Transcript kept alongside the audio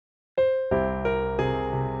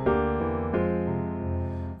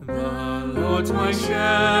Lord's my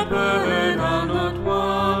shepherd, I'll not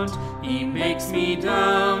want. He makes me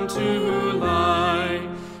down to lie.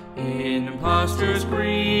 In pastures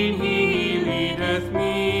green he leadeth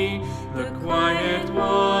me, the quiet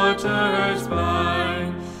waters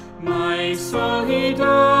by. My soul he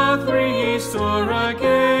doth restore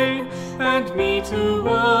again, and me to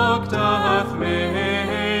walk doth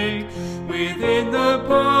make. Within the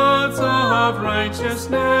paths of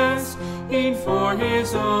righteousness, e'en for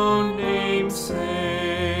his own name's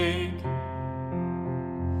sake.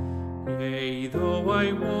 Yea, though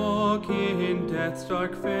I walk in death's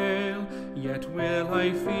dark vale, yet will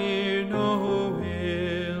I fear no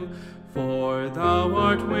ill. For thou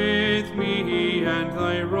art with me, and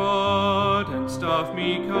thy rod and staff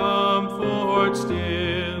me comfort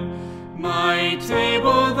still. My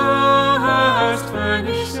table thou hast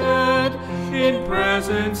furnished in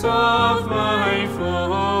presence of my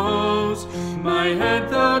foes. My head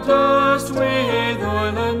thou dost with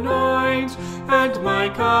oil anoint, and my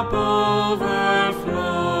cup overflows.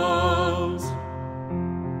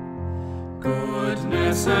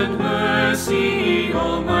 Goodness and mercy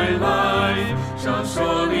all my life shall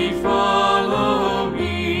surely follow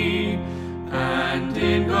me, and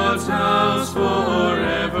in God's house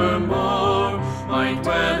forevermore my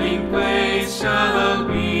dwelling place shall